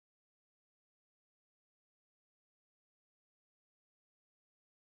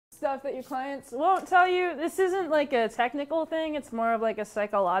stuff that your clients won't tell you. This isn't like a technical thing. It's more of like a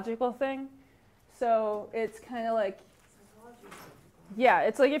psychological thing. So it's kind of like, yeah,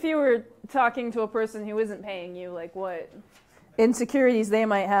 it's like if you were talking to a person who isn't paying you, like what insecurities they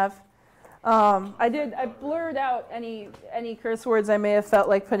might have. I blurred out any curse words I may have felt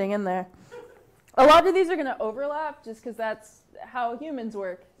like putting in there. A lot of these are going to overlap just because that's how humans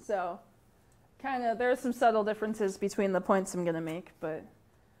work. So kind of, there are some subtle differences between the points I'm going to make. But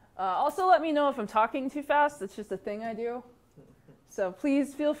also let me know if I'm talking too fast. That's just a thing I do. So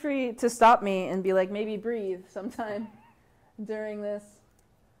please feel free to stop me and be like, maybe breathe sometime during this.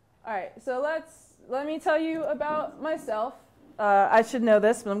 All right, so let me tell you about myself. I should know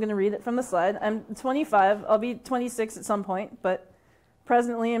this, but I'm going to read it from the slide. I'm 25. I'll be 26 at some point, but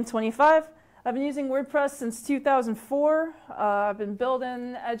presently I'm 25. I've been using WordPress since 2004. I've been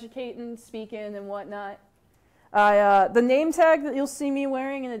building, educating, speaking, and whatnot. The name tag that you'll see me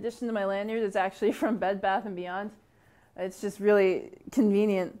wearing in addition to my lanyard is actually from Bed Bath & Beyond. It's just really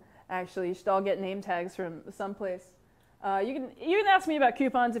convenient, actually. You should all get name tags from someplace. You can ask me about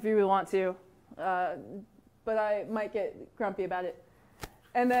coupons if you really want to, but I might get grumpy about it.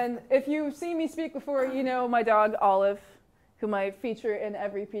 And then if you've seen me speak before, you know my dog, Olive, whom I feature in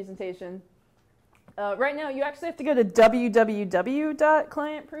every presentation. Right now, you actually have to go to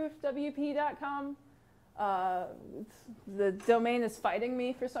www.clientproofwp.com. The domain is fighting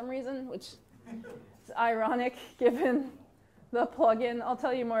me for some reason, which is ironic given the plugin. I'll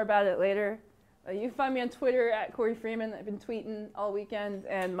tell you more about it later. You can find me on Twitter at Corey Freeman. I've been tweeting all weekend.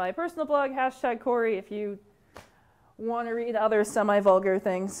 And my personal blog, #Corey, if you want to read other semi-vulgar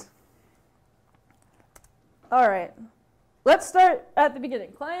things. All right. Let's start at the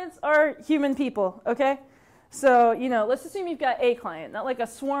beginning. Clients are human people, okay? So, let's assume you've got a client, not like a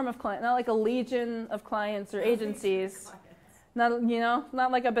swarm of clients, not like a legion of clients or agencies. Not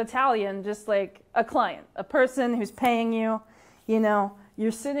like a battalion, just like a client, a person who's paying you.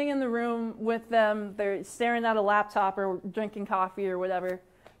 You're sitting in the room with them. They're staring at a laptop or drinking coffee or whatever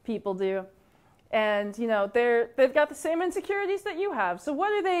people do. And, they've got the same insecurities that you have. So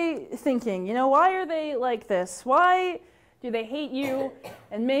what are they thinking? Why are they like this? Why do they hate you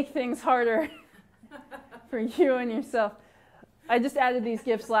and make things harder for you and yourself? I just added these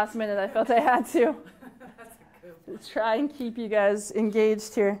GIFs last minute. I felt I had to. Try and keep you guys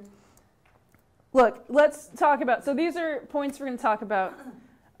engaged here. Look, let's talk about, so these are points we're going to talk about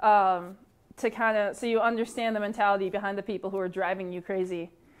to kind of, so you understand the mentality behind the people who are driving you crazy.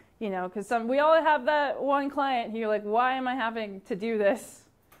 Because we all have that one client who you're like, why am I having to do this?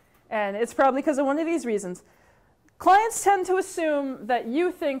 And it's probably because of one of these reasons. Clients tend to assume that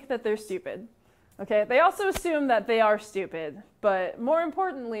you think that they're stupid. Okay? They also assume that they are stupid. But more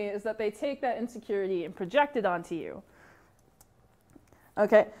importantly is that they take that insecurity and project it onto you.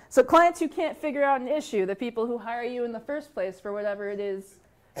 Okay? So clients who can't figure out an issue, the people who hire you in the first place for whatever it is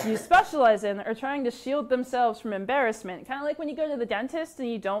you specialize in, are trying to shield themselves from embarrassment. Kind of like when you go to the dentist and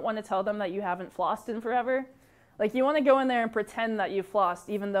you don't want to tell them that you haven't flossed in forever. Like you want to go in there and pretend that you've flossed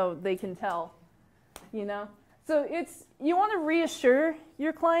even though they can tell. So you want to reassure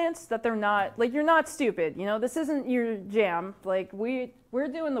your clients that they're not, like you're not stupid. This isn't your jam. Like we're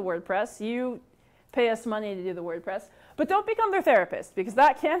doing the WordPress. You pay us money to do the WordPress. But don't become their therapist because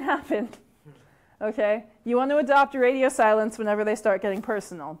that can happen. Okay? You want to adopt radio silence whenever they start getting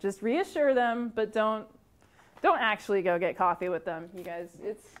personal. Just reassure them, but don't actually go get coffee with them, you guys.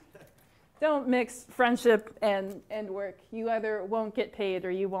 Don't mix friendship and work. You either won't get paid or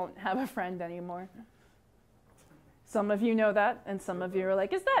you won't have a friend anymore. Some of you know that, and some of you are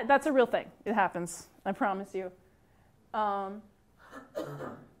like, that's a real thing. It happens. I promise you. But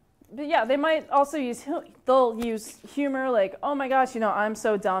yeah, they might also use humor, like, oh my gosh, I'm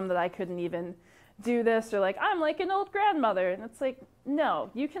so dumb that I couldn't even do this, or like, I'm like an old grandmother. And it's like, no,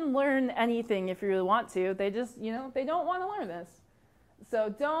 you can learn anything if you really want to. They just, they don't want to learn this. So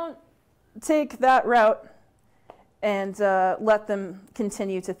don't take that route and let them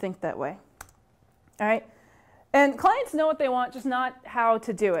continue to think that way. All right? And clients know what they want, just not how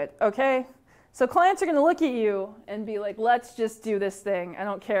to do it, okay? So clients are going to look at you and be like, let's just do this thing. I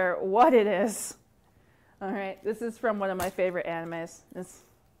don't care what it is. All right, this is from one of my favorite animes.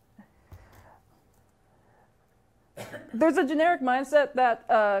 There's a generic mindset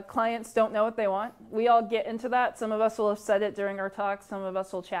that clients don't know what they want. We all get into that. Some of us will have said it during our talks. Some of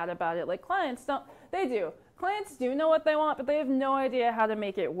us will chat about it. Like clients don't, they do. Clients do know what they want, but they have no idea how to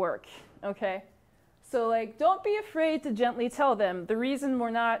make it work, okay? So like, don't be afraid to gently tell them the reason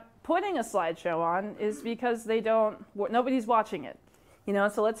we're not putting a slideshow on is because nobody's watching it.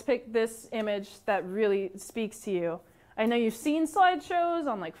 So let's pick this image that really speaks to you. I know you've seen slideshows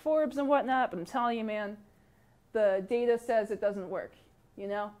on like Forbes and whatnot, but I'm telling you, man, the data says it doesn't work, you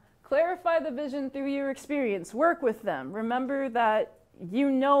know? Clarify the vision through your experience. Work with them. Remember that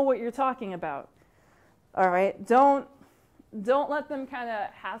you know what you're talking about. All right? Don't let them kind of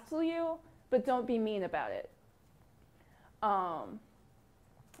hassle you, but don't be mean about it.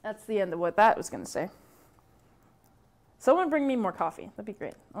 That's the end of what that was going to say. Someone bring me more coffee. That'd be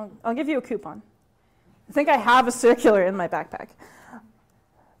great. I'll give you a coupon. I think I have a circular in my backpack.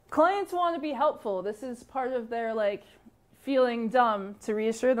 Clients want to be helpful. This is part of their like feeling dumb to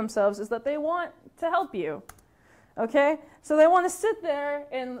reassure themselves is that they want to help you. Okay? So they want to sit there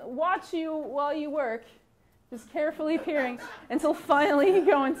and watch you while you work, just carefully peering until finally you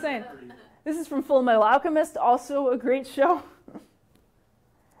go insane. This is from Full Metal Alchemist, also a great show.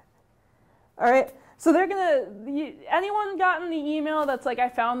 All right, so they're gonna, anyone gotten the email that's like, I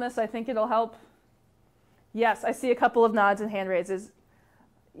found this, I think it'll help? Yes, I see a couple of nods and hand raises.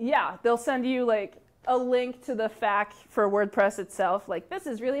 Yeah, they'll send you like a link to the FAQ for WordPress itself, like, this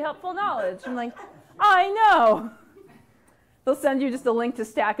is really helpful knowledge. I'm like, I know. They'll send you just a link to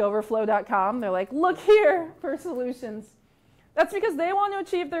stackoverflow.com. They're like, look here for solutions. That's because they want to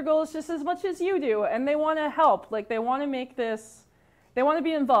achieve their goals just as much as you do, and they want to help. Like, they want to make this, they want to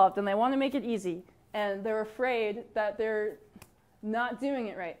be involved, and they want to make it easy. And they're afraid that they're not doing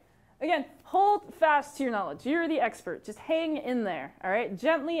it right. Again, hold fast to your knowledge. You're the expert. Just hang in there, all right?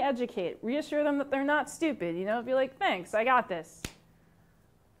 Gently educate. Reassure them that they're not stupid. You know, be like, thanks, I got this.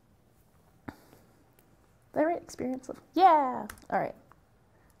 The right experience of, yeah. All right.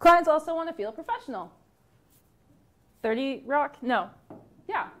 Clients also want to feel professional. 30 Rock? No.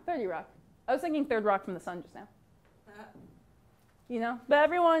 Yeah, 30 Rock. I was thinking Third Rock from the Sun just now. You know, but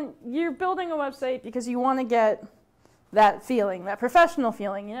everyone, you're building a website because you want to get that feeling, that professional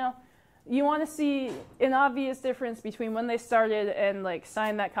feeling, you know. You want to see an obvious difference between when they started and like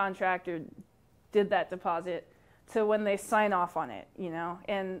signed that contract or did that deposit to when they sign off on it, you know.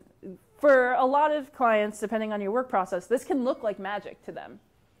 And for a lot of clients, depending on your work process, this can look like magic to them,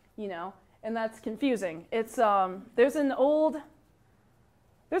 you know, and that's confusing. It's, there's a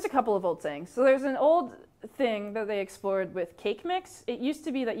couple of old sayings. So there's an old thing that they explored with cake mix. It used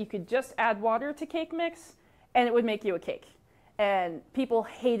to be that you could just add water to cake mix and it would make you a cake. And people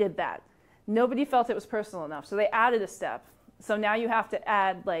hated that. Nobody felt it was personal enough, so they added a step. So now you have to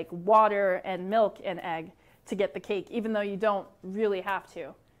add like water and milk and egg to get the cake, even though you don't really have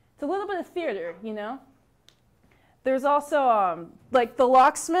to. It's a little bit of theater, you know? There's also, like the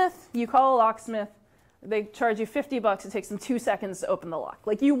locksmith, you call a locksmith, they charge you $50, it takes them 2 seconds to open the lock.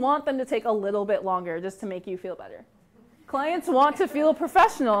 Like you want them to take a little bit longer just to make you feel better. Clients want to feel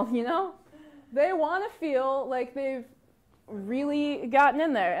professional, you know? They want to feel like they've really gotten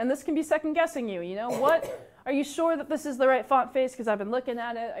in there. And this can be second guessing you, you know? What, are you sure that this is the right font face because I've been looking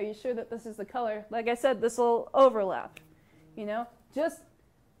at it? Are you sure that this is the color? Like I said, this will overlap, you know? Just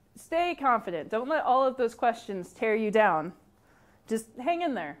stay confident. Don't let all of those questions tear you down. Just hang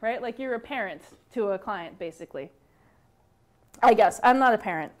in there, right? Like you're a parent to a client, basically. I guess. I'm not a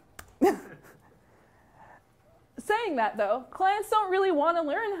parent. Saying that, though, clients don't really want to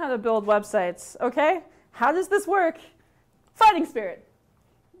learn how to build websites, okay? How does this work? Fighting spirit.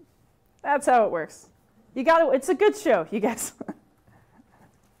 That's how it works. You got to, it's a good show, you guys.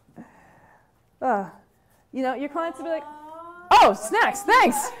 You know, your clients will be like, oh, snacks,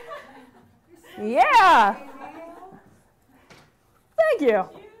 thanks. Yeah. Thank you.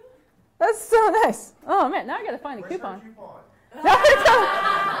 That's so nice. Oh, man, now I got to find a coupon. Now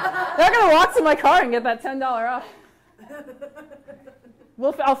I got to walk to my car and get that $10 off.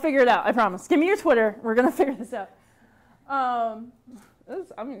 I'll figure it out, I promise. Give me your Twitter. We're going to figure this out. I'm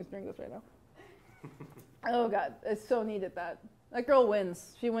going to drink this right now. Oh, God. I so needed that. That girl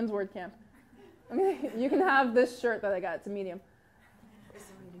wins. She wins WordCamp. I mean, you can have this shirt that I got. It's a medium.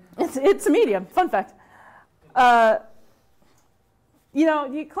 It's a medium. Fun fact. You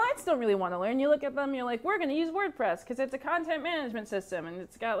know, clients don't really want to learn. You look at them, you're like, we're going to use WordPress because it's a content management system and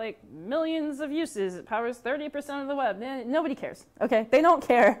it's got like millions of uses. It powers 30% of the web. Nobody cares, okay? They don't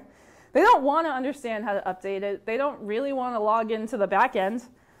care. They don't want to understand how to update it. They don't really want to log into the back end.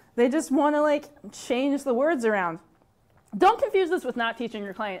 They just want to like change the words around. Don't confuse this with not teaching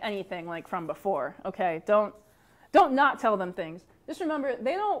your client anything like from before, okay? Don't not tell them things. Just remember,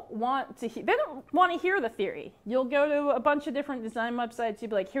 they don't want to hear the theory. You'll go to a bunch of different design websites. You'll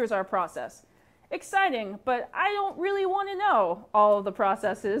be like, here's our process. Exciting, but I don't really want to know all of the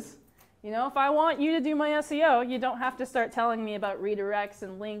processes. You know, if I want you to do my SEO, you don't have to start telling me about redirects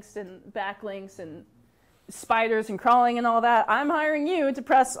and links and backlinks and spiders and crawling and all that. I'm hiring you to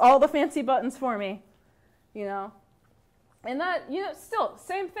press all the fancy buttons for me, you know. And that, still,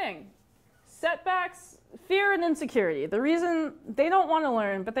 same thing. Setbacks, fear, and insecurity. The reason they don't want to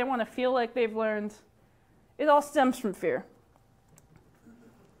learn, but they want to feel like they've learned, it all stems from fear.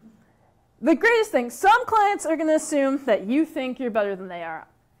 The greatest thing, some clients are going to assume that you think you're better than they are.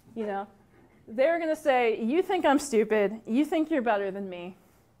 They're going to say, you think I'm stupid, you think you're better than me.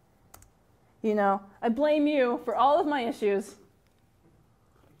 I blame you for all of my issues.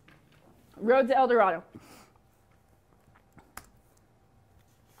 Road to El Dorado.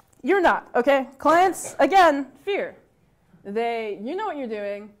 You're not, okay? Clients, again, fear. You know what you're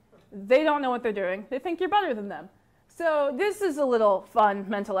doing. They don't know what they're doing. They think you're better than them. So this is a little fun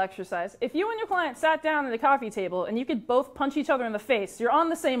mental exercise. If you and your client sat down at a coffee table and you could both punch each other in the face, you're on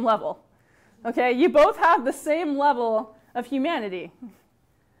the same level, okay? You both have the same level of humanity.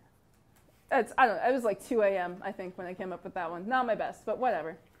 I don't know, it was like 2 a.m., I think, when I came up with that one. Not my best, but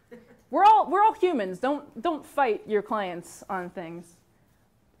whatever. We're all humans. Don't fight your clients on things.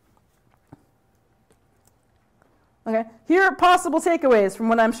 Okay, here are possible takeaways from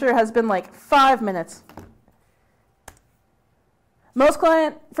what I'm sure has been like 5 minutes. Most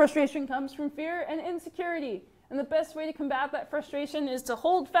client frustration comes from fear and insecurity. And the best way to combat that frustration is to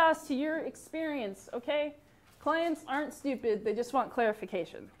hold fast to your experience, okay? Clients aren't stupid, they just want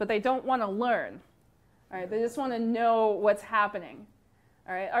clarification, but they don't want to learn. All right, they just want to know what's happening.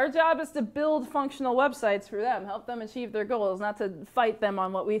 All right, our job is to build functional websites for them, help them achieve their goals, not to fight them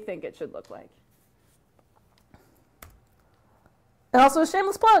on what we think it should look like. And also a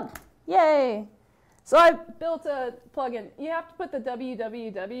shameless plug. Yay! So I built a plugin. You have to put the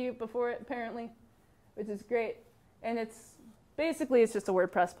www before it, apparently, which is great. And it's just a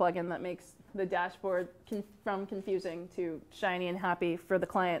WordPress plugin that makes the dashboard from confusing to shiny and happy for the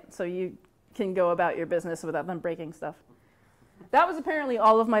client, so you can go about your business without them breaking stuff. That was apparently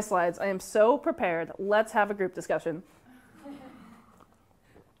all of my slides. I am so prepared. Let's have a group discussion.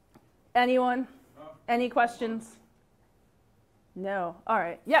 Anyone? No. Any questions? No. All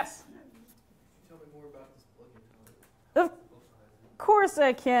right. Yes? Can you tell me more about this plugin? Of course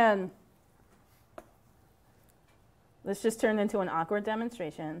I can. Let's just turn into an awkward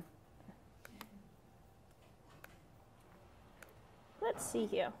demonstration. Let's see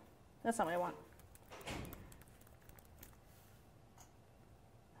here. That's not what I want.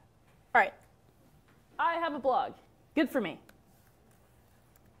 All right. I have a blog. Good for me.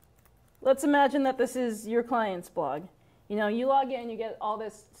 Let's imagine that this is your client's blog. You log in, you get all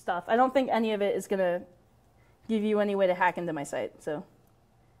this stuff. I don't think any of it is going to give you any way to hack into my site, so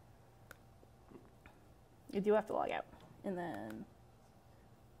you do have to log out. And then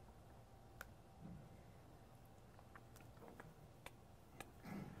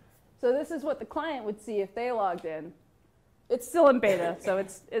so this is what the client would see if they logged in. It's still in beta, so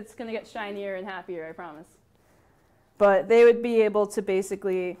it's going to get shinier and happier, I promise. But they would be able to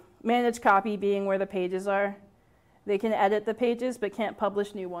basically manage copy being where the pages are. They can edit the pages but can't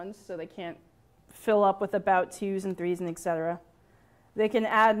publish new ones, so they can't fill up with about 2s and 3s and etc. They can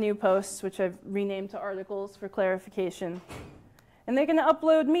add new posts, which I've renamed to articles for clarification. And they can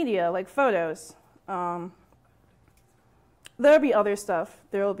upload media, like photos. There'll be other stuff.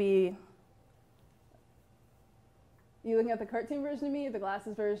 There'll be... You looking at the cartoon version of me, the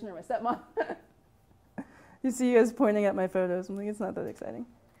glasses version, or my stepmom? You see you guys pointing at my photos. I'm like, it's not that exciting.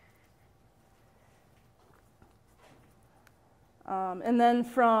 And then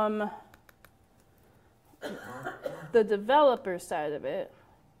from the developer side of it,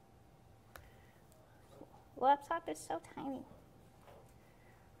 laptop is so tiny.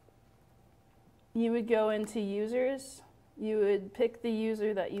 You would go into users. You would pick the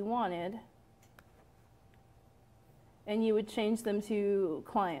user that you wanted. And you would change them to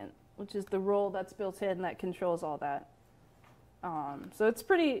client, which is the role that's built in that controls all that. So it's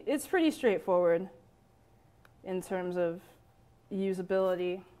pretty straightforward in terms of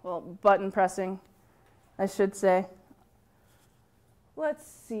usability. Well, button pressing, I should say. Let's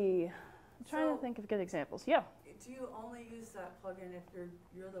see. I'm trying to think of good examples. Yeah. Do you only use that plugin if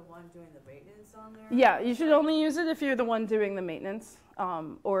you're the one doing the maintenance on there? Yeah, you should only use it if you're the one doing the maintenance,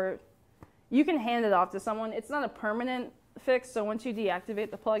 or you can hand it off to someone. It's not a permanent fix, so once you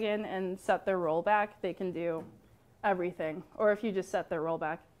deactivate the plugin and set their rollback, they can do everything. Or if you just set their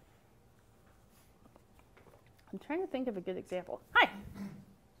rollback. I'm trying to think of a good example. Hi.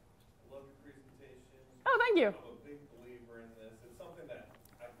 Love your presentation. Oh, thank you. I'm a big believer in this. It's something that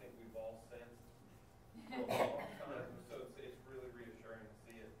I think we've all sensed for a long time, so it's really reassuring to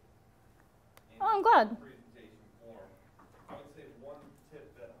see it in I'm glad. presentation form. I would say one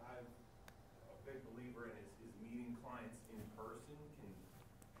tip that I'm a big believer in is meeting clients in person can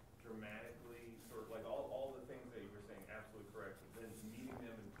dramatically sort of like all the things that you were saying absolutely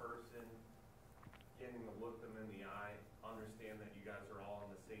in the eye, understand that you guys are all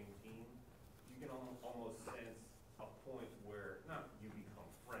on the same team, you can almost sense a point where, not you become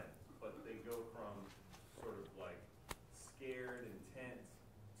friends, but they go from sort of like scared and tense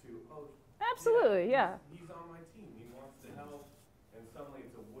to, oh, Absolutely, yeah. He's on my team, he wants to help, and suddenly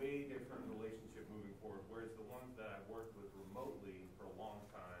it's a way different relationship moving forward, whereas the ones that I've worked with remotely for a long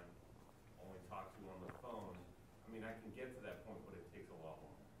time, only talk to on the phone, I mean, I can get to that point, but it takes a lot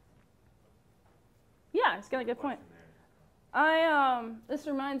longer. Yeah, it's got a good point. This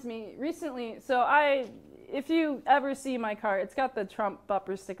reminds me, recently, if you ever see my car, it's got the Trump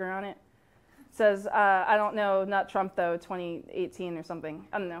bumper sticker on it. It says, I don't know, not Trump though, 2018 or something.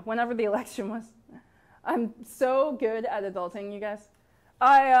 I don't know, whenever the election was. I'm so good at adulting, you guys.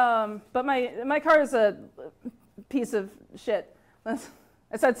 But my car is a piece of shit. I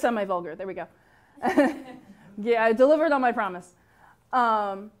said semi-vulgar, there we go. Yeah, I delivered on my promise.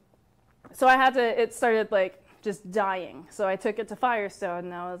 So it started like just dying. So I took it to Firestone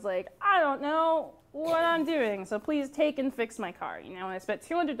and I was like, I don't know what I'm doing, so please take and fix my car. You know, and I spent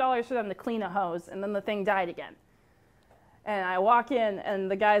 $200 for them to clean a hose, and then the thing died again. And I walk in, and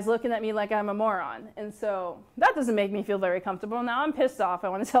the guy's looking at me like I'm a moron. And so that doesn't make me feel very comfortable. Now I'm pissed off. I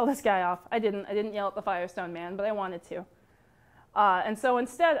want to tell this guy off. I didn't yell at the Firestone man, but I wanted to. And so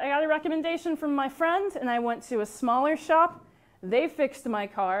instead, I got a recommendation from my friend, and I went to a smaller shop. They fixed my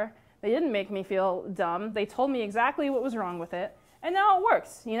car. They didn't make me feel dumb. They told me exactly what was wrong with it. And now it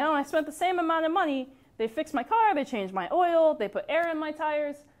works. You know, I spent the same amount of money. They fixed my car. They changed my oil. They put air in my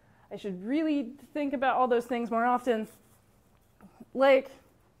tires. I should really think about all those things more often.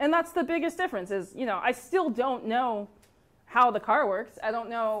 And that's the biggest difference is, you know, I still don't know how the car works. I don't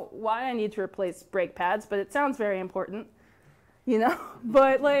know why I need to replace brake pads, but it sounds very important, you know?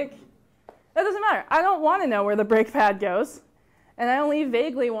 But, that doesn't matter. I don't want to know where the brake pad goes. And I only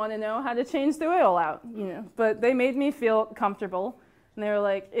vaguely want to know how to change the oil out, you know. But they made me feel comfortable. And they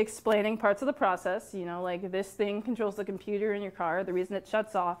were, explaining parts of the process, you know, this thing controls the computer in your car. The reason it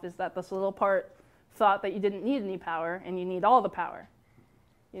shuts off is that this little part thought that you didn't need any power, and you need all the power.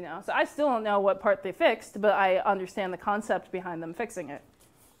 You know, so I still don't know what part they fixed, but I understand the concept behind them fixing it.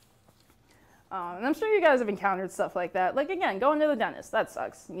 And I'm sure you guys have encountered stuff like that. Again, going to the dentist, that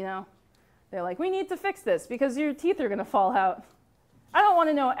sucks, you know. They're like, we need to fix this because your teeth are going to fall out. I don't want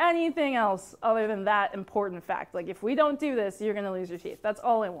to know anything else other than that important fact. If we don't do this, you're going to lose your teeth. That's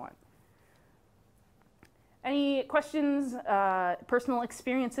all I want. Any questions, personal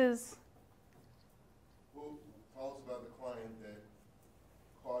experiences? Well, tell us about the client that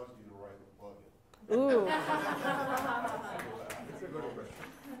caused you to write the plugin. Ooh.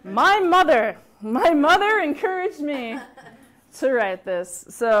 My mother encouraged me to write this.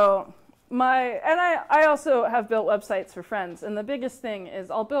 So I also have built websites for friends, and the biggest thing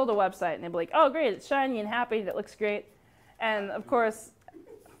is I'll build a website and they'll be like, oh great, it's shiny and happy, it looks great. And of course,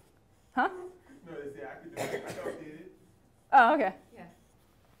 huh? No, it's the academic. I don't need it. Oh, okay.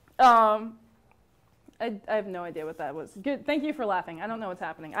 Yeah. I have no idea what that was. Good, thank you for laughing. I don't know what's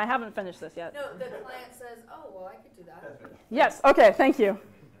happening. I haven't finished this yet. No, the client says, oh, well, I could do that. Yes, okay, thank you.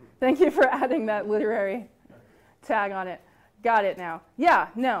 Thank you for adding that literary tag on it. Got it now. Yeah,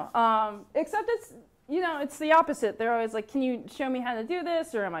 no. Except it's, you know, it's the opposite. They're always like, can you show me how to do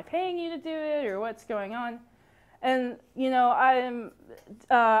this? Or am I paying you to do it? Or what's going on? And, you know, I'm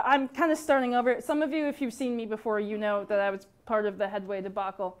kind of starting over. Some of you, if you've seen me before, you know that I was part of the Headway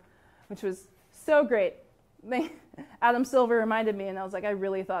debacle, which was so great. Adam Silver reminded me, and I was like, I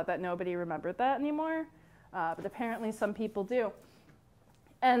really thought that nobody remembered that anymore. But apparently some people do.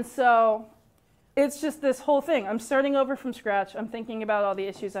 And so it's just this whole thing. I'm starting over from scratch. I'm thinking about all the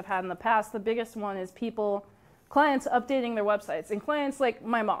issues I've had in the past. The biggest one is clients updating their websites. And clients like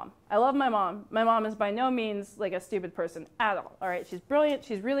my mom. I love my mom. My mom is by no means like a stupid person at all. All right, she's brilliant.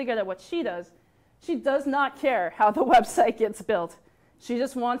 She's really good at what she does. She does not care how the website gets built. She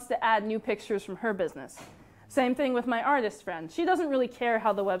just wants to add new pictures from her business. Same thing with my artist friend. She doesn't really care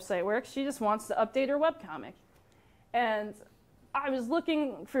how the website works. She just wants to update her webcomic. And I was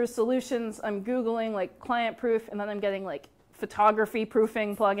looking for solutions. I'm Googling like client proof, and then I'm getting like photography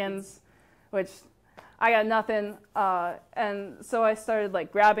proofing plugins, which I got nothing. And so I started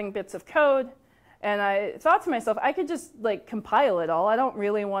like grabbing bits of code, and I thought to myself, I could just like compile it all. I don't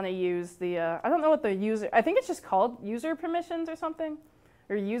really want to use the, I don't know what the user, I think it's just called user permissions or something,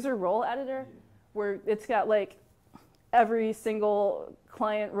 or user role editor, where it's got like every single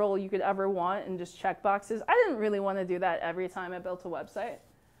client role you could ever want and just checkboxes. I didn't really want to do that every time I built a website.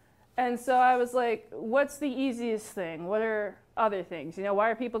 And so I was like, what's the easiest thing? What are other things? You know, why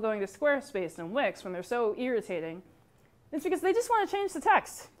are people going to Squarespace and Wix when they're so irritating? It's because they just want to change the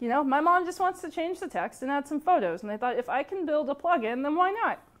text. You know, my mom just wants to change the text and add some photos. And I thought, if I can build a plugin, then why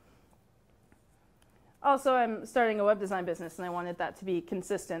not? Also, I'm starting a web design business, and I wanted that to be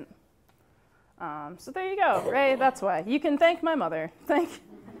consistent. So there you go, Ray. That's why. You can thank my mother. I'd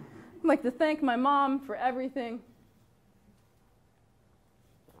like to thank my mom for everything.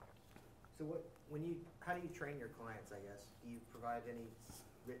 So how do you train your clients, I guess? Do you provide any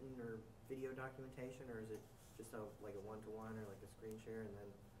written or video documentation, or is it just like a one-to-one or like a screen share and then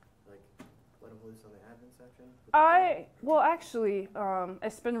like let them loose on the admin section? Well, actually, I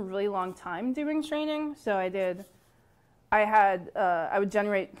spent a really long time doing training. So I would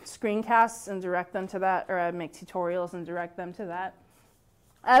generate screencasts and direct them to that, or I'd make tutorials and direct them to that.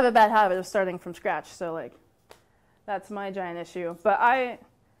 I have a bad habit of starting from scratch, so like that's my giant issue. But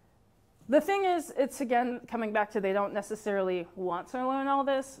the thing is, it's again coming back to they don't necessarily want to learn all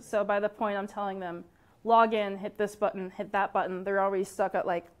this. So by the point I'm telling them, log in, hit this button, hit that button, they're already stuck at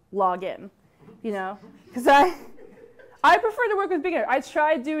like log in, you know? Because I prefer to work with bigger. I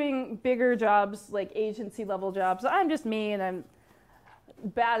tried doing bigger jobs, like agency level jobs. I'm just me, and I'm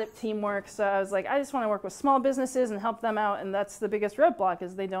bad at teamwork. So I was like, I just want to work with small businesses and help them out. And that's the biggest roadblock,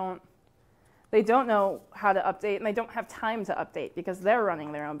 is they don't know how to update, and they don't have time to update because they're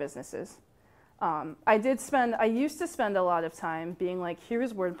running their own businesses. I used to spend a lot of time being like,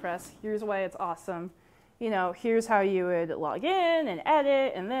 here's WordPress, here's why it's awesome. You know, here's how you would log in and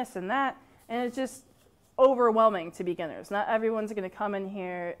edit and this and that. And it's just overwhelming to beginners. Not everyone's going to come in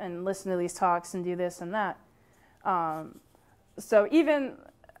here and listen to these talks and do this and that. So even,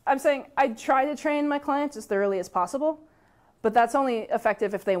 I'm saying I try to train my clients as thoroughly as possible, but that's only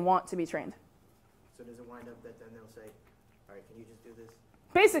effective if they want to be trained. So does it wind up that then they'll say, all right, can you just do this?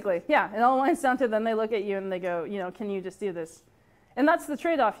 Basically, yeah. It all winds down to then they look at you and they go, you know, can you just do this? And that's the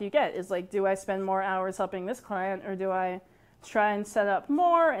trade-off you get, is like, do I spend more hours helping this client, or do I try and set up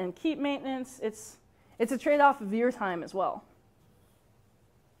more and keep maintenance? It's a trade-off of your time as well.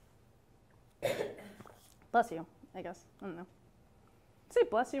 Bless you, I guess. I don't know. Say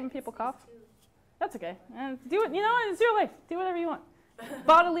bless you when people cough. That's okay. And do it. You know, it's your life. Do whatever you want.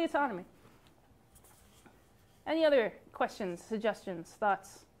 Bodily autonomy. Any other questions, suggestions,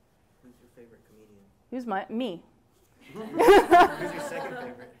 thoughts? Who's your favorite comedian? Who's me? Who's your second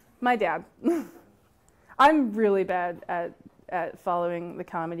favorite? My dad. I'm really bad at following the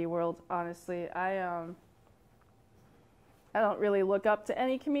comedy world, honestly. I don't really look up to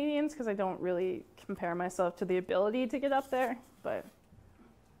any comedians because I don't really compare myself to the ability to get up there. But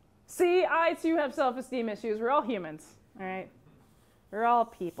see, I too have self-esteem issues. We're all humans, all right? We're all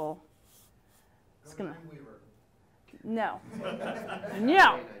people. It's gonna. No.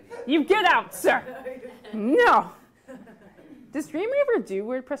 No. You get out, sir. No. Does Dreamweaver do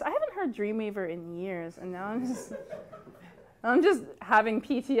WordPress? I haven't heard Dreamweaver in years, and now I'm just having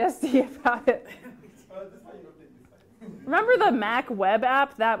PTSD about it. Remember the Mac web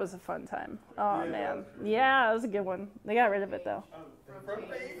app? That was a fun time. Oh, man. Yeah, that was a good one. They got rid of it, though.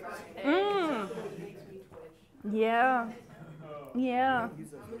 Yeah. Yeah. How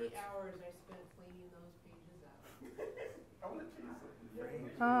many hours I spent cleaning those pages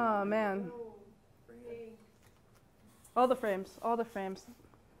out? Oh, man. All the frames. All the frames.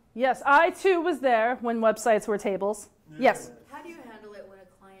 Yes, I, too, was there when websites were tables. Yes. How do you handle it when a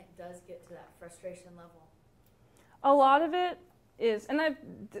client does get to that frustration level? A lot of it is, and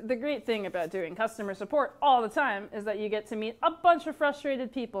the great thing about doing customer support all the time is that you get to meet a bunch of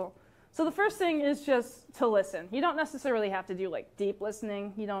frustrated people. So the first thing is just to listen. You don't necessarily have to do like deep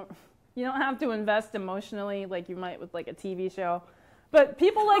listening. You don't have to invest emotionally like you might with like a TV show. But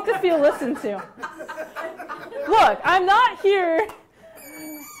people like to feel listened to. Look, I'm not here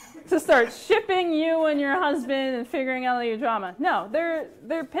to start shipping you and your husband and figuring out all your drama. No,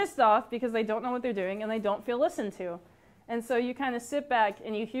 they're pissed off because they don't know what they're doing and they don't feel listened to. And so you kind of sit back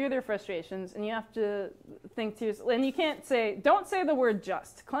and you hear their frustrations and you have to think to yourself, and you can't say, don't say the word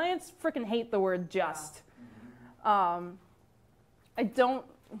just. Clients freaking hate the word just. I don't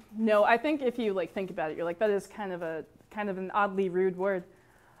know. I think if you like think about it, you're like, that is kind of an oddly rude word.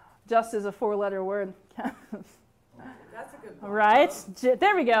 Just is a 4-letter word. That's a good one. Right?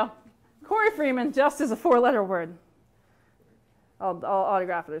 There we go. Corey Freeman, just is a 4-letter word. I'll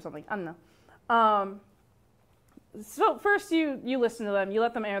autograph it or something. I don't know. So first you listen to them. You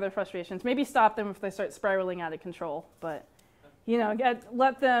let them air their frustrations. Maybe stop them if they start spiraling out of control. But, you know,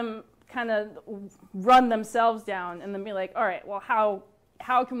 let them kind of run themselves down and then be like, all right, well, how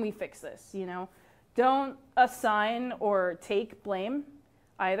can we fix this, you know? Don't assign or take blame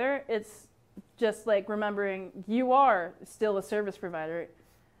either. It's just like remembering you are still a service provider.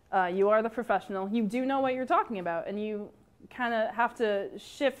 You are the professional. You do know what you're talking about, and you kind of have to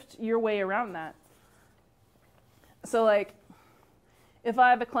shift your way around that. So like, if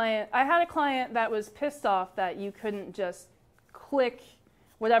I have a client, I had a client that was pissed off that you couldn't just click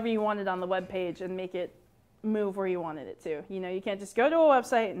whatever you wanted on the web page and make it move where you wanted it to. You know, you can't just go to a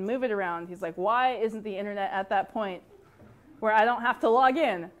website and move it around. He's like, why isn't the internet at that point where I don't have to log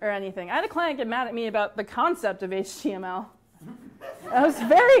in or anything? I had a client get mad at me about the concept of HTML. I was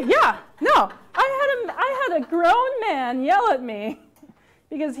very, I had a grown man yell at me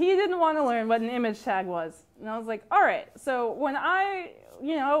because he didn't want to learn what an image tag was. And I was like, all right, so when I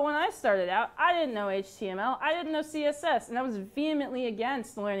started out, I didn't know HTML, I didn't know CSS, and I was vehemently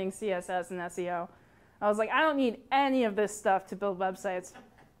against learning CSS and SEO. I was like, I don't need any of this stuff to build websites.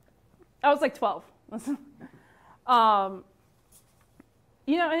 I was like 12.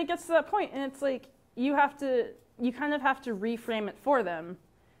 You know, and it gets to that point, and it's like, you kind of have to reframe it for them.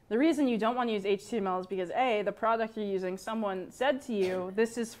 The reason you don't want to use HTML is because A, the product you're using, someone said to you,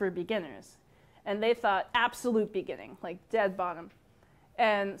 this is for beginners. And they thought absolute beginning, like dead bottom.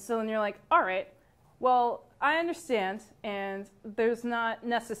 And so then you're like, all right, well, I understand, and there's not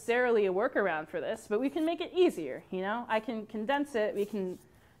necessarily a workaround for this, but we can make it easier, you know? I can condense it, we can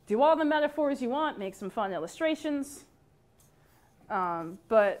do all the metaphors you want, make some fun illustrations.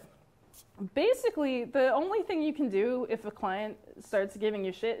 But basically, the only thing you can do if a client starts giving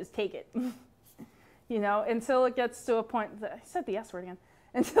you shit is take it. You know, until it gets to a point that, I said the S word again,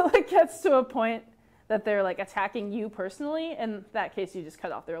 until it gets to a point that they're like attacking you personally. In that case, you just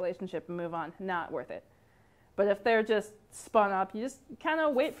cut off the relationship and move on. Not worth it. But if they're just spun up, you just kind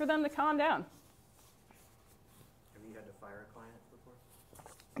of wait for them to calm down. Have you had to fire a client before?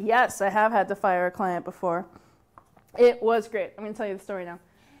 Yes, I have had to fire a client before. It was great. I'm going to tell you the story now.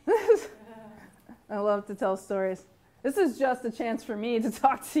 I love to tell stories. This is just a chance for me to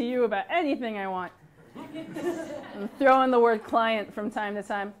talk to you about anything I want. I'm throwing the word client from time to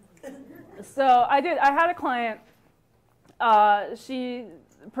time. So I had a client. She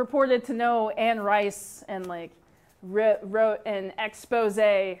purported to know Anne Rice and like wrote an expose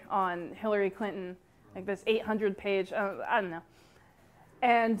on Hillary Clinton, like this 800-page, I don't know.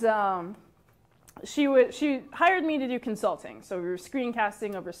 And she hired me to do consulting. So we were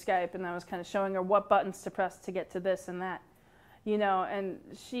screencasting over Skype, and I was kind of showing her what buttons to press to get to this and that, you know. And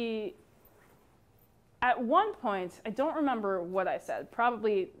she, at one point, I don't remember what I said,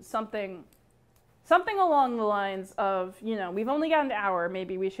 probably something along the lines of, you know, we've only got an hour,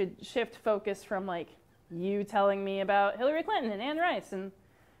 maybe we should shift focus from like you telling me about Hillary Clinton and Anne Rice and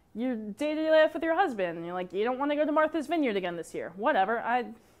your day-to-day life with your husband. And you're like, you don't want to go to Martha's Vineyard again this year. Whatever,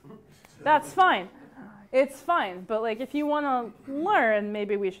 that's fine. It's fine. But like, if you want to learn,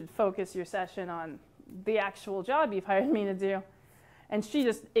 maybe we should focus your session on the actual job you've hired me to do. And she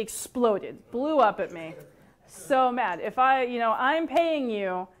just exploded, blew up at me. So mad. If I'm paying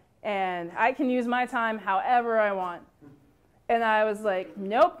you and I can use my time however I want. And I was like,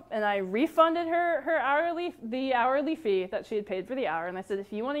 nope. And I refunded her the hourly fee that she had paid for the hour. And I said,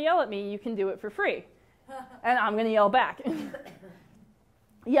 if you want to yell at me, you can do it for free. And I'm going to yell back.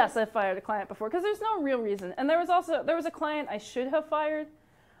 Yes, I fired a client before because there's no real reason. And there was a client I should have fired.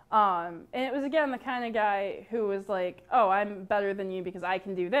 And it was, again, the kind of guy who was like, oh, I'm better than you because I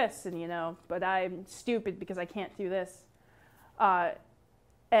can do this, and but I'm stupid because I can't do this.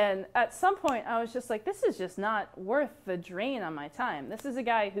 And at some point, I was just like, this is just not worth the drain on my time. This is a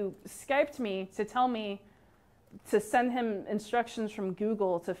guy who Skyped me to tell me to send him instructions from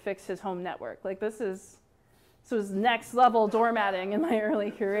Google to fix his home network. Like, this was next level doormatting in my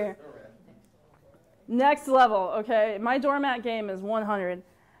early career. Next level, okay? My doormat game is 100.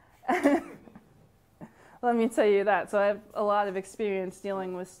 Let me tell you that. So I have a lot of experience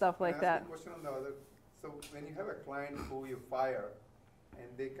dealing with stuff like that. Question on the other. So when you have a client who you fire, and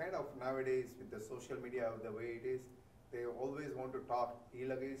they kind of nowadays with the social media the way it is, they always want to talk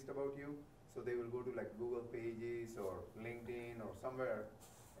ill against about you. So they will go to like Google pages or LinkedIn or somewhere,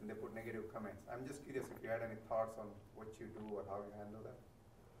 and they put negative comments. I'm just curious if you had any thoughts on what you do or how you handle that,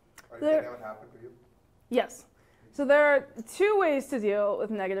 or if that ever happened to you. Yes. So there are two ways to deal with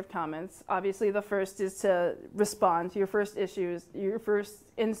negative comments. Obviously, the first is to respond. Your first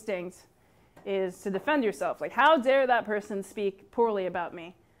instinct is to defend yourself. Like, how dare that person speak poorly about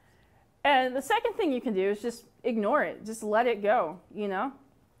me? And the second thing you can do is just ignore it. Just let it go,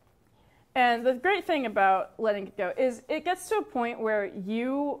 And the great thing about letting it go is it gets to a point where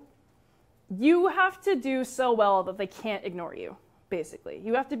you have to do so well that they can't ignore you, basically.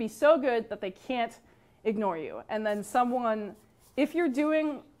 You have to be so good that they can't ignore you. And then if you're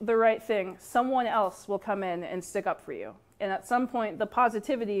doing the right thing, someone else will come in and stick up for you. And at some point, the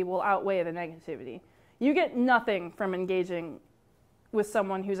positivity will outweigh the negativity. You get nothing from engaging with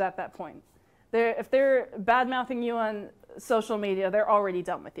someone who's at that point. If they're bad-mouthing you on social media, they're already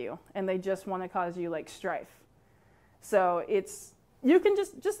done with you, and they just want to cause you like strife. So you can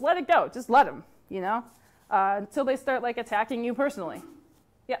just let it go. Just let them, until they start like attacking you personally.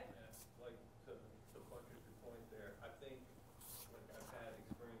 Yeah. Like to buttress your point there, I think like I've had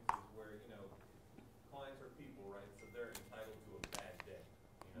experiences where clients are people, right? So they're entitled to a bad day.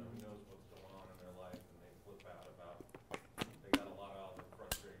 Who knows what's going on in their life, and they flip out about they got a lot of other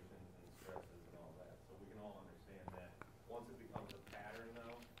frustrations and stresses and all that. So we can all understand that. Once it becomes a pattern,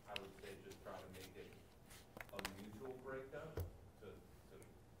 though, I would say just try to make it a mutual breakup to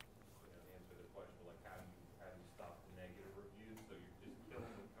answer the question like how do you stop the negative reviews? So you're just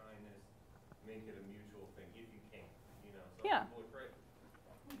killing with kindness, make it a mutual thing if you can. Some Yeah. people are crazy.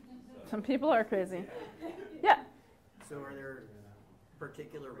 Some people are crazy. Yeah. So are there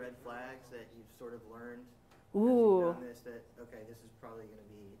particular red flags that you've sort of learned as Ooh. you've done this that, okay, this is probably going to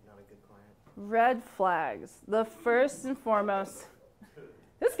be not a good client? Red flags. The first and foremost,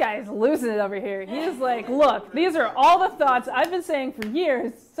 this guy is losing it over here. He is like, look, these are all the thoughts I've been saying for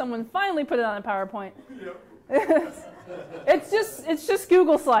years. Someone finally put it on a PowerPoint. It's just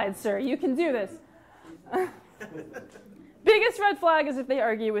Google Slides, sir. You can do this. Biggest red flag is if they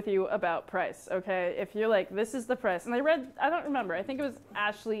argue with you about price, okay? If you're like, this is the price. And I don't remember, I think it was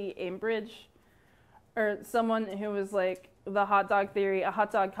Ashley Ambridge or someone who was like, the hot dog theory, a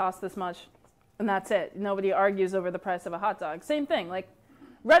hot dog costs this much, and that's it. Nobody argues over the price of a hot dog. Same thing, like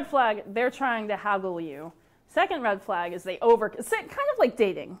red flag, they're trying to haggle you. Second red flag is kind of like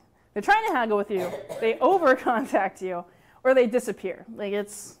dating. They're trying to haggle with you, they over-contact you, or they disappear. Like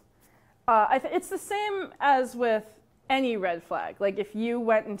it's the same as with any red flag. Like if you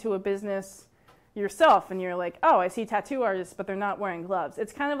went into a business yourself and you're like, oh, I see tattoo artists, but they're not wearing gloves.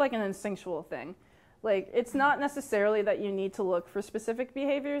 It's kind of like an instinctual thing. Like it's not necessarily that you need to look for specific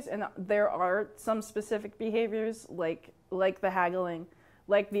behaviors, and there are some specific behaviors like the haggling,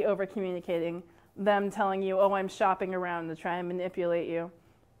 like the over-communicating, them telling you, oh, I'm shopping around to try and manipulate you.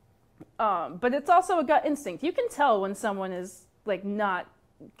 But it's also a gut instinct. You can tell when someone is like not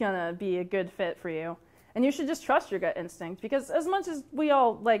gonna be a good fit for you. And you should just trust your gut instinct, because as much as we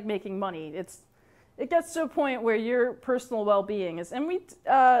all like making money, it gets to a point where your personal well-being is, and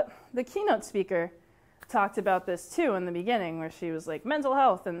the keynote speaker talked about this too in the beginning, where she was like mental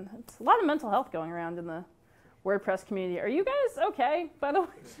health, and it's a lot of mental health going around in the WordPress community. Are you guys okay, by the way?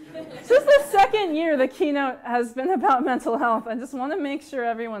 This is the second year the keynote has been about mental health. I just want to make sure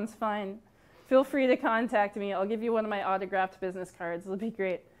everyone's fine. Feel free to contact me. I'll give you one of my autographed business cards. It'll be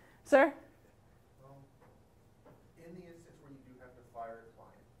great. Sir? In the instance where you do have to fire a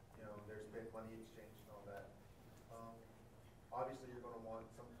client, there's been money exchange and all that, obviously you're going to want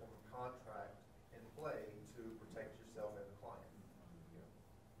some form of contract in play to protect yourself and the client.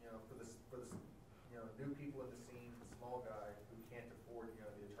 For the new people in the scene, the small guy who can't afford the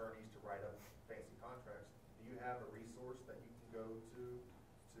attorneys to write up fancy contracts, do you have a resource that you can go to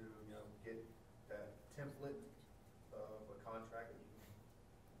get that template of a contract that you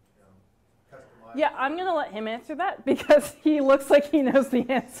can customize? Yeah, I'm going to let him answer that because he looks like he knows the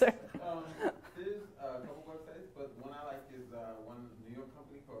answer. There's a couple websites, but one I like is one New York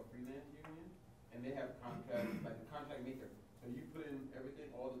company called Freeman Union, and they have contracts, like a contract maker. So you put in everything,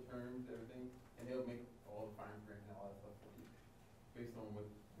 all the terms, everything, and they'll make all the fine print and all that stuff for you, based on what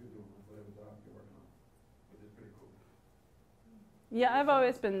you're doing, whatever job you're working on, which is pretty cool. Yeah, I've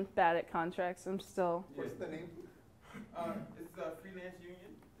always been bad at contracts. I'm still. What's the name? It's Freelance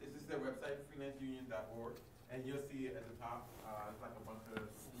Union. This is their website, freelanceunion.org, and you'll see at the top, it's like a bunch of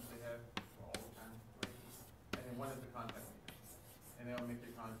tools they have for all the kinds of places. And then one is the contract maker. And they'll make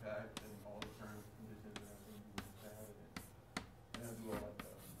your contract and all the terms, conditions, and everything you have it in. And they'll do all like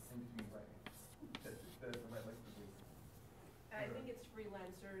the in-between writing. That's the right like to do. I think it's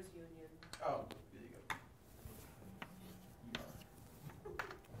Freelancers Union. Oh, there you go.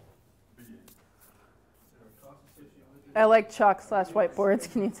 I like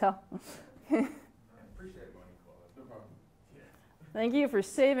chalk/whiteboards. Can you tell? Appreciate it, Claude. No problem. Thank you for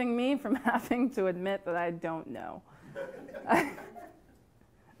saving me from having to admit that I don't know.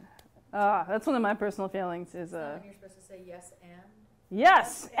 That's one of my personal feelings. Is When you're supposed to say yes and?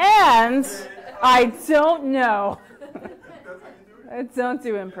 yes, and I don't know. I don't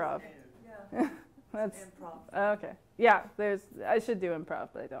do improv. Yeah. That's Improv. okay. Yeah, I should do improv,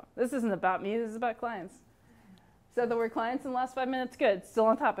 but I don't. This isn't about me. This is about clients. Said the word clients in the last 5 minutes. Good. Still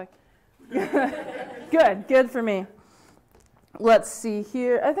on topic. Good for me. Let's see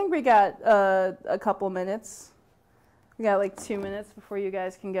here. I think we got a couple minutes. We got like 2 minutes before you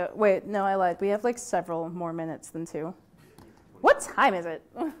guys can go. Wait, no, I lied. We have like several more minutes than 2. What time is it?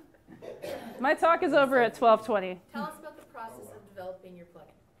 My talk is over at 12:20. Tell us about the process of developing your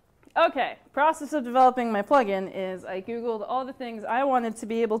plugin. Okay, process of developing my plugin is I Googled all the things I wanted to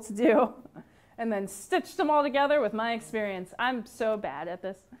be able to do and then stitched them all together with my experience. I'm so bad at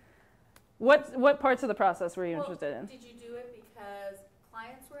this. What parts of the process were you interested in? Did you do it because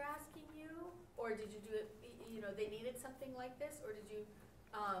clients were asking you, or did you do it, they needed something like this, or did you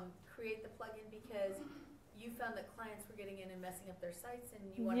create the plugin because you found that clients were getting in and messing up their sites and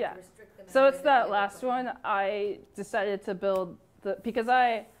you wanted to restrict them? So it's that last one. I decided to build because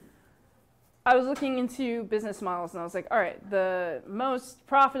I was looking into business models, and I was like, all right, the most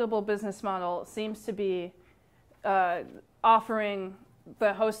profitable business model seems to be offering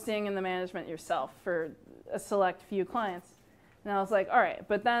the hosting and the management yourself for a select few clients. And I was like, all right,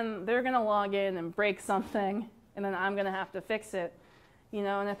 but then they're going to log in and break something, and then I'm going to have to fix it. And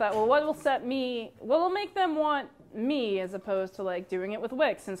I thought, well, what will make them want me as opposed to like doing it with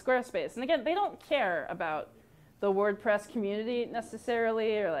Wix and Squarespace? And again, they don't care about the WordPress community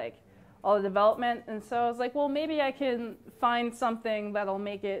necessarily, or like all the development. And so I was like, well, maybe I can find something that'll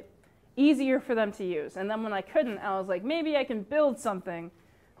make it easier for them to use. And then when I couldn't, I was like, maybe I can build something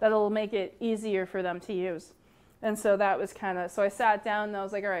that'll make it easier for them to use. And so that was so I sat down and I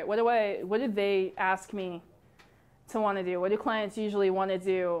was like, all right, what did they ask me to want to do? What do clients usually want to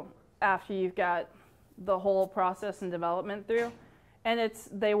do after you've got the whole process and development through? And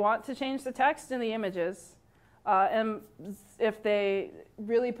they want to change the text and the images. And if they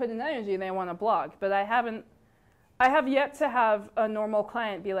really put in energy, they want to blog. But I have yet to have a normal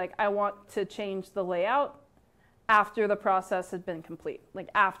client be like, I want to change the layout after the process had been complete. Like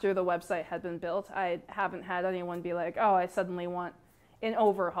after the website had been built, I haven't had anyone be like, oh, I suddenly want an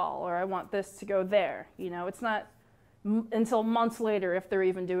overhaul, or I want this to go there. It's not until months later, if they're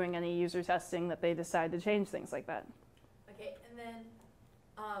even doing any user testing, that they decide to change things like that. Okay, and then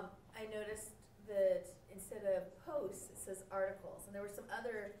I noticed that instead of posts, it says articles. And there were some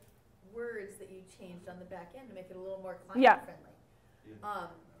other words that you changed on the back end to make it a little more client-friendly.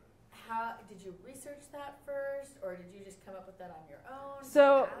 How did you research that first, or did you just come up with that on your own?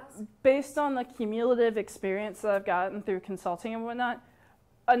 So based on the cumulative experience that I've gotten through consulting and whatnot,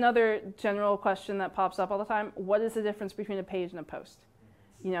 another general question that pops up all the time, what is the difference between a page and a post?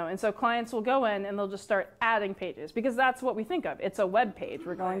 And so clients will go in and they'll just start adding pages because that's what we think of. It's a web page.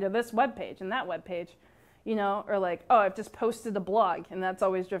 We're going to this web page and that web page, or like, oh, I've just posted a blog, and that's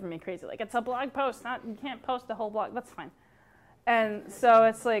always driven me crazy. Like, it's a blog post, you can't post a whole blog. That's fine. And so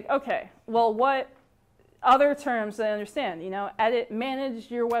it's like, okay, well, what other terms do I understand? Edit,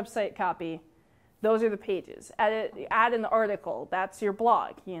 manage your website copy. Those are the pages. Add an article. That's your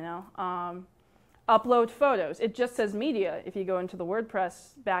blog. Upload photos. It just says media if you go into the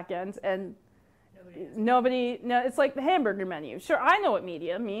WordPress backend, and it's like the hamburger menu. Sure, I know what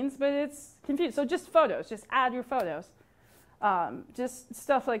media means, but it's confused. So just photos. Just add your photos. Just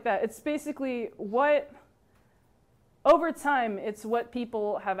stuff like that. It's basically over time, it's what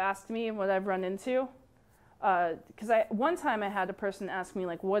people have asked me and what I've run into. Because one time I had a person ask me,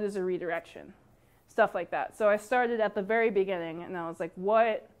 like, what is a redirection? Stuff like that. So I started at the very beginning, and I was like,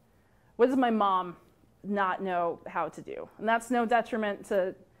 what does my mom not know how to do? And that's no detriment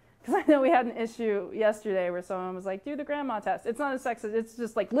to, because I know we had an issue yesterday where someone was like, do the grandma test. It's not a sexist, it's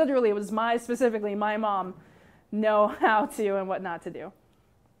just like literally it was specifically my mom know how to and what not to do.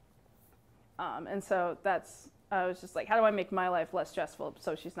 And so I was just like, how do I make my life less stressful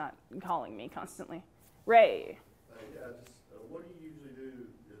so she's not calling me constantly? Ray. What do you usually do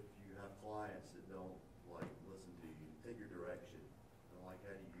if you have clients that don't listen to you, take your direction? And how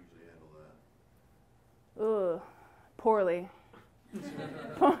do you usually handle that? Poorly.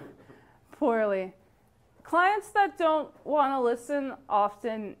 Poorly. Clients that don't want to listen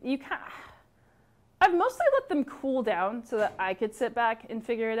often, I've mostly let them cool down so that I could sit back and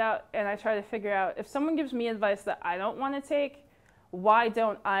figure it out, and I try to figure out if someone gives me advice that I don't want to take, why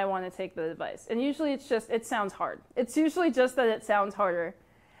don't I want to take the advice? And usually it sounds hard. It's usually just that it sounds harder,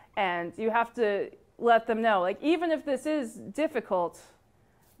 and you have to let them know, like, even if this is difficult,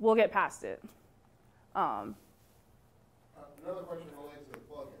 we'll get past it. Another question related to the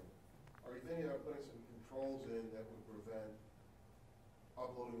plugin. Are you thinking about putting some controls in that would prevent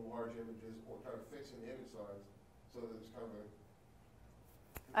uploading large images or kind of fixing the image size so that it's kind of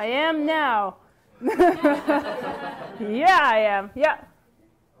I am now. Yeah, I am. Yeah.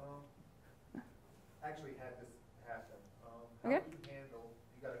 Actually had this happen. How Okay. do you handle,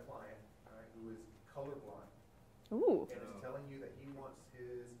 you got a client, who is colorblind, Ooh. and is telling you that he wants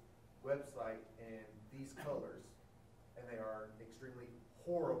his website in these colors, they are extremely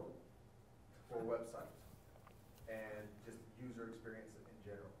horrible for websites and just user experience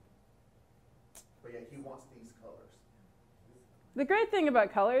in general. But yeah, he wants these colors. The great thing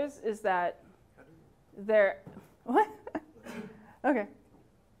about colors is that they're what? Okay,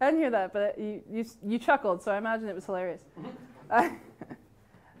 I didn't hear that, but you chuckled, so I imagine it was hilarious.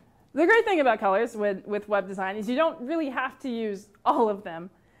 The great thing about colors with web design is you don't really have to use all of them,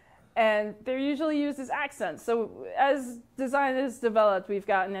 and they're usually used as accents. So as design is developed, we've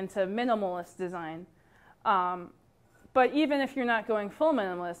gotten into minimalist design. But even if you're not going full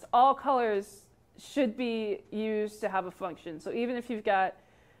minimalist, all colors should be used to have a function. So even if you've got,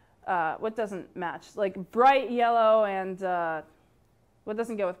 what doesn't match? Like bright yellow and, what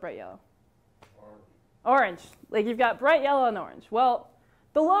doesn't go with bright yellow? Orange. Like you've got bright yellow and orange. Well,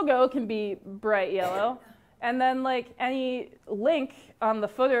 the logo can be bright yellow, and then like any link on the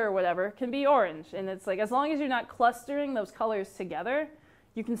footer or whatever can be orange. And it's like, as long as you're not clustering those colors together,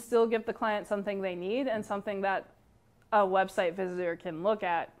 you can still give the client something they need and something that a website visitor can look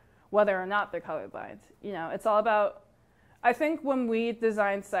at, whether or not they're colorblind. You know, it's all about, I think when we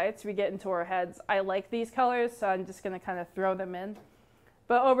design sites, we get into our heads, I like these colors, so I'm just gonna kind of throw them in.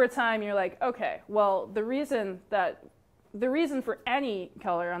 But over time, you're like, okay, well, the reason for any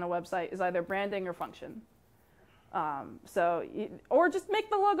color on a website is either branding or function. Or just make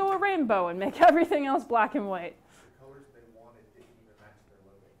the logo a rainbow and make everything else black and white. The colors they wanted didn't even match their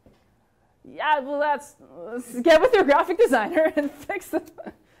logo. Yeah, well, let's get with your graphic designer and fix the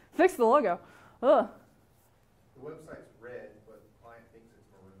logo. Ugh. The website's red, but the client thinks it's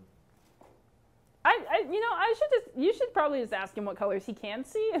maroon. You should probably just ask him what colors he can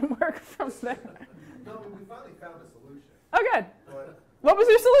see and work from there. No, we finally found a solution. Oh, good. But, What was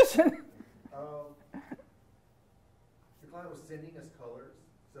your solution? the client was sending us colors,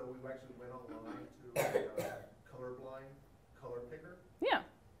 so we actually went online to colorblind color picker. Yeah.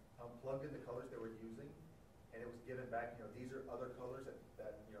 Plugged in the colors they were using, and it was given back, these are other colors that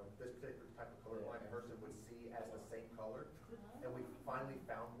this particular type of colorblind person would see as the same color. And we finally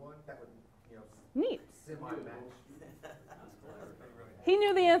found one that would, Neat. semi-match. He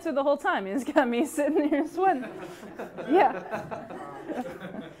knew the answer the whole time. He just got me sitting here sweating. Yeah.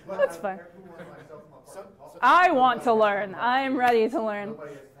 That's fine. I want to learn. I am ready to learn.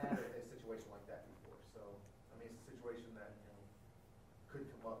 Nobody has had a situation like that before, so it's a situation that could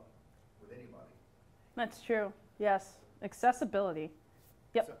come up with anybody. That's true. Yes. Accessibility.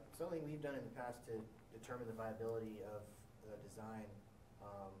 Yep. So, something we've done in the past to determine the viability of the design,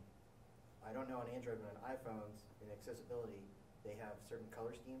 I don't know on Android, but on iPhones, in accessibility, they have certain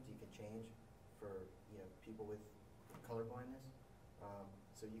color schemes you can change for people with color blindness.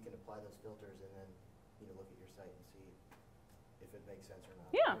 So you can apply those filters and then look at your site and see if it makes sense or not.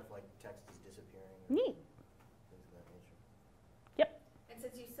 Yeah. Or if like text is disappearing. Or Neat. things of that nature. Yep. And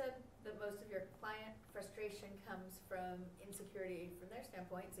since you said that most of your client frustration comes from insecurity from their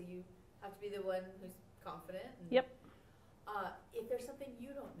standpoint, so you have to be the one who's confident. And, Yep. if there's something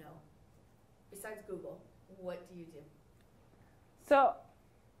you don't know, besides Google, what do you do? So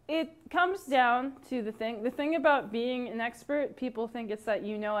it comes down to the thing about being an expert. People think it's that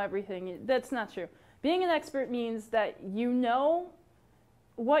you know everything. That's not true. Being an expert means that you know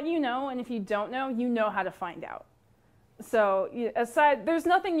what you know, and if you don't know, you know how to find out. So there's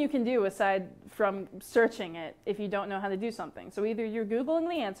nothing you can do aside from searching it if you don't know how to do something. So either you're Googling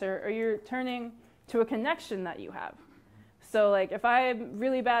the answer or you're turning to a connection that you have. So like if I'm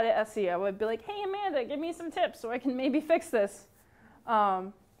really bad at SEO, I would be like, hey, Amanda, give me some tips so I can maybe fix this.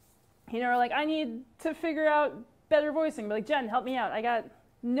 Or like I need to figure out better voicing. But like, Jen, help me out. I got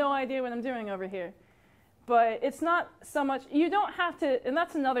no idea what I'm doing over here. But it's not so much, you don't have to, and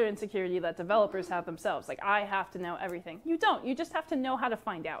that's another insecurity that developers have themselves. Like, I have to know everything. You don't. You just have to know how to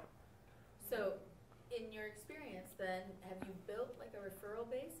find out. So, in your experience then, have you built like a referral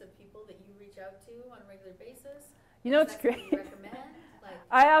base of people that you reach out to on a regular basis? You know, Is it's that great. something you recommend? Like,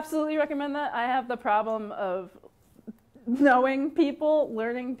 I absolutely recommend that. I have the problem of knowing people,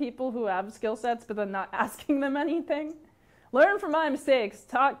 learning people who have skill sets, but then not asking them anything. Learn from my mistakes.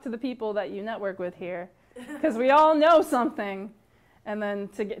 Talk to the people that you network with here. Because we all know something, and then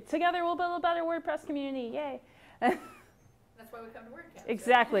together we'll build a better WordPress community. Yay! that's why we come to WordCamp.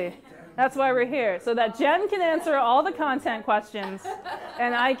 Exactly. That's why we're here, so that Jen can answer all the content questions,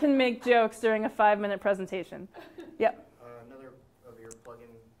 and I can make jokes during a 5-minute presentation. Yep. Another of your plugin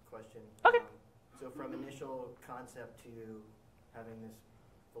question. Okay. So from initial concept to having this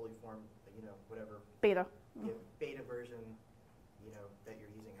fully formed, whatever Beta. beta version, that you're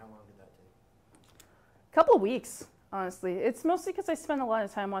using, how long did that take? Couple of weeks, honestly. It's mostly because I spend a lot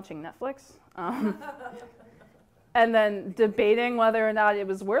of time watching Netflix. and then debating whether or not it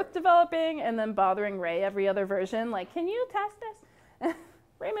was worth developing, and then bothering Ray every other version, like, can you test this?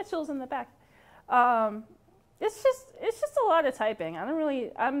 Ray Mitchell's in the back. It's just a lot of typing.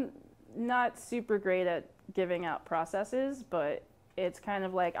 I'm not super great at giving out processes, but it's kind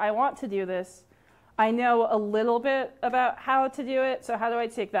of like, I want to do this. I know a little bit about how to do it, so how do I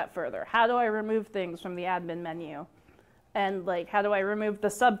take that further? How do I remove things from the admin menu? And like, how do I remove the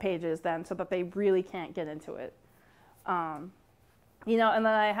subpages then so that they really can't get into it? You know, and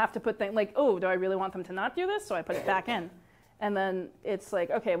then I have to put things like, oh, do I really want them to not do this? So I put it back in. And then it's like,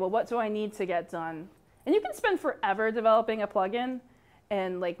 okay, well, what do I need to get done? And you can spend forever developing a plugin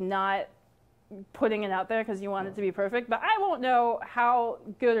and like not putting it out there because you want it to be perfect, but I won't know how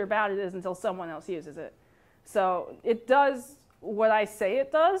good or bad it is until someone else uses it. So it does what I say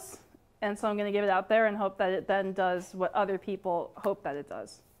it does, and so I'm going to give it out there and hope that it then does what other people hope that it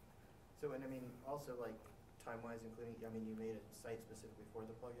does. So, and I mean, also like time-wise, including, I mean, you made a site specifically for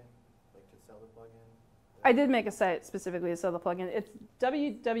the plugin, like to sell the plugin? I did make a site specifically to sell the plugin. It's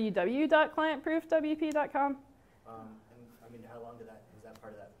www.clientproofwp.com. And I mean, how long was that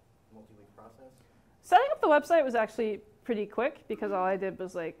part of that multi-week process? Setting up the website was actually pretty quick because all I did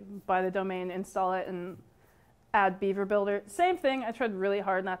was like buy the domain, install it, and add Beaver Builder. Same thing. I tried really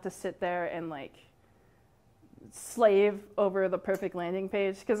hard not to sit there and like slave over the perfect landing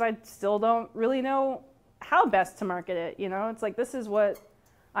page because I still don't really know how best to market it. You know, it's like, this is what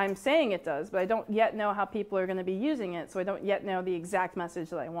I'm saying it does, but I don't yet know how people are going to be using it, so I don't yet know the exact message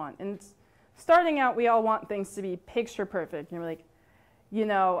that I want. And starting out, we all want things to be picture perfect. You're like, you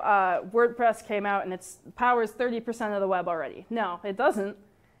know, WordPress came out and it powers 30% of the web already. No, it doesn't.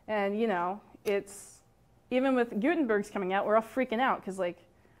 And, you know, it's, even with Gutenberg's coming out, we're all freaking out because, like,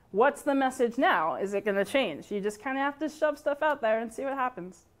 what's the message now? Is it going to change? You just kind of have to shove stuff out there and see what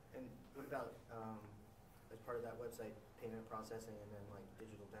happens. And what about, as part of that website, payment processing and then, like,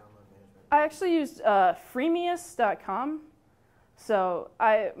 digital download management? I actually used freemius.com. So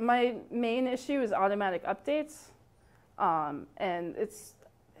my main issue is automatic updates. And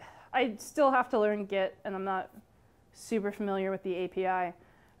I still have to learn Git, and I'm not super familiar with the API.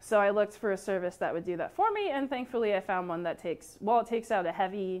 So I looked for a service that would do that for me, and thankfully I found one that takes out a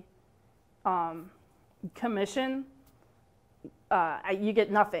heavy commission. You get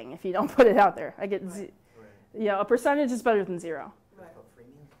nothing if you don't put it out there. I get, a percentage is better than zero. Right. It's called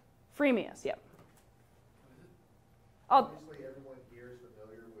Freemius, yep. Obviously, everyone here is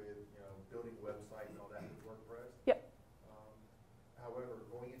familiar with, building a website and all that with WordPress. Yep. However,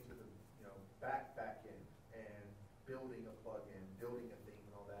 going into the, back end and building a plugin, building a theme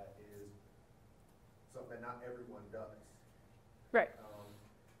and all that is something that not everyone does. Right.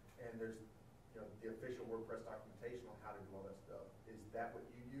 And there's, the official WordPress documentation on how to do all that stuff. Is that what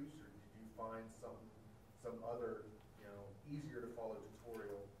you use, or did you find some other, easier to follow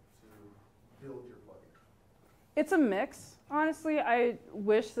tutorial to build your plugin? It's a mix. Honestly, I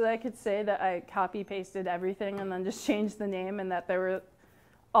wish that I could say that I copy pasted everything and then just changed the name and that there were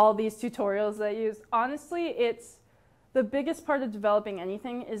all these tutorials that I used. Honestly, it's the biggest part of developing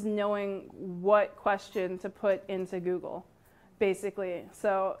anything is knowing what question to put into Google, basically.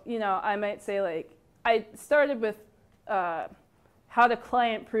 So, I might say, like, I started with how to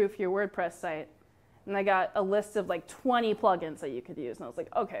client-proof your WordPress site, and I got a list of like 20 plugins that you could use, and I was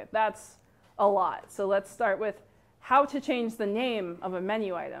like, okay, that's a lot. So let's start with how to change the name of a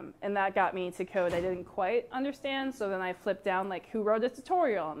menu item, and that got me to code I didn't quite understand. So then I flipped down, like, who wrote a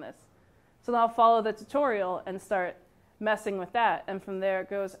tutorial on this? So then I'll follow the tutorial and start messing with that, and from there it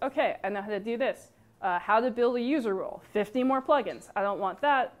goes, okay, I know how to do this. How to build a user role, 50 more plugins. I don't want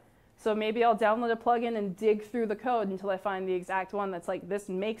that, so maybe I'll download a plugin and dig through the code until I find the exact one that's like, this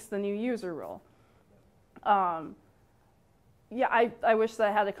makes the new user role. Yeah, I wish that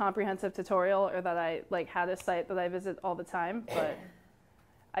I had a comprehensive tutorial or that I had a site that I visit all the time, but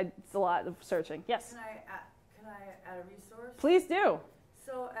it's a lot of searching. Yes? Can I add a resource? Please do.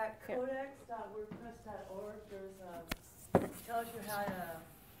 So at codex.wordpress.org, tells you how to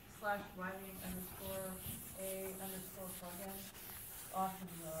 /writing_a_plugin. Awesome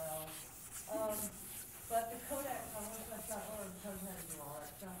URL. But the codex on WordPress.org tells you how to do all that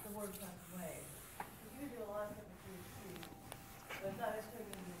stuff the WordPress way. You do a lot of stuff with PHP, but not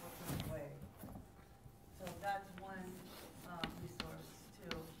necessarily the WordPress way. So that's one resource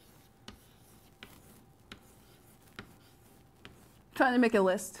too. Trying to make a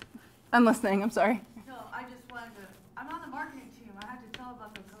list. I'm listening, I'm sorry. No, I just wanted to, I'm on the marketing team, I had to tell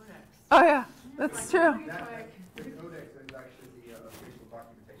about the codex. Oh yeah, that's true. The codex is actually the official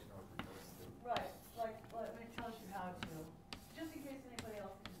documentation of WordPress. Right, like it tells you how to, just in case anybody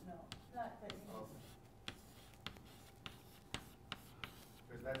else didn't know. Not that you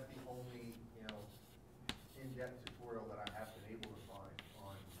in-depth tutorial that I have been able to find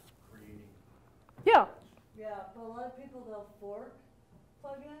on creating. Yeah. Yeah, but a lot of people, they'll fork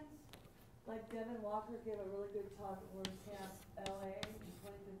plugins. Like Devin Walker gave a really good talk at WordCamp LA in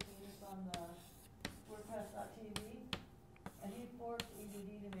 2015. It's on the WordPress.tv. And he forked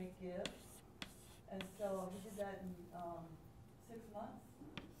EDD to make GIF. And so he did that in 6 months.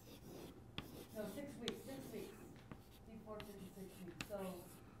 No, 6 weeks. 6 weeks. He forked it in 6 weeks. So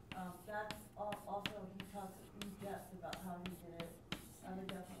that's also, he talks in depth about how he did it. I would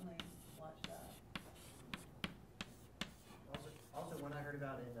definitely watch that. Also, one I heard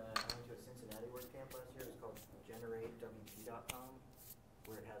about I went to a Cincinnati WordCamp last year. It's called GenerateWP.com,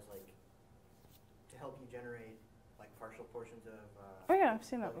 where it has like to help you generate like partial portions of. Oh yeah, I've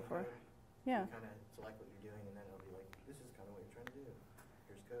seen that plugin before. code. Yeah. You kind of select what you're doing, and then it'll be like, this is kind of what you're trying to do.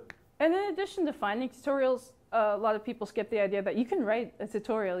 Here's code. And in addition to finding tutorials, a lot of people skip the idea that you can write a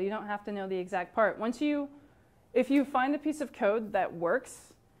tutorial. You don't have to know the exact part. If you find a piece of code that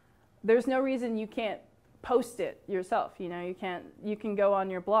works, there's no reason you can't post it yourself. You know, you can go on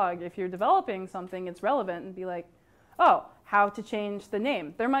your blog. If you're developing something, it's relevant and be like, oh, how to change the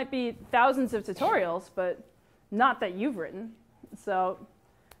name. There might be thousands of tutorials, but not that you've written. So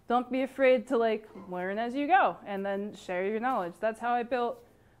don't be afraid to like learn as you go and then share your knowledge. That's how I built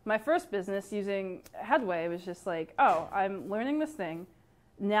my first business using Headway. It was just like, oh, I'm learning this thing.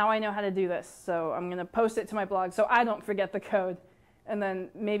 Now I know how to do this. So I'm going to post it to my blog so I don't forget the code. And then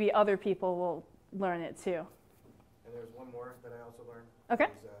maybe other people will learn it too. And there's one more that I also learned. Okay.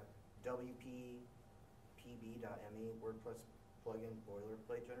 It was WPPB.me, WordPress plugin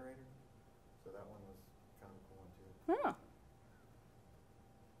boilerplate generator. So that one was kind of a cool one too.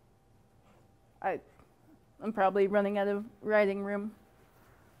 I'm probably running out of writing room.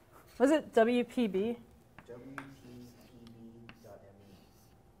 Was it WPB? WPPB.me.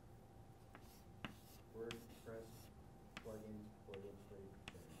 WordPress plugin boilerplate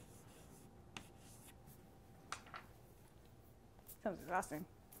generator. Sounds exhausting.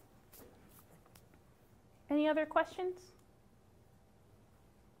 Any other questions?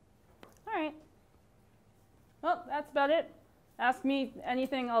 All right. Well, that's about it. Ask me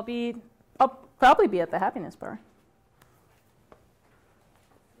anything. I'll probably be at the happiness bar.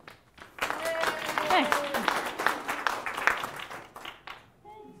 Thanks.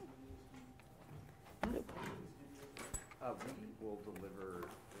 We will deliver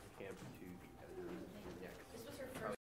this camp to the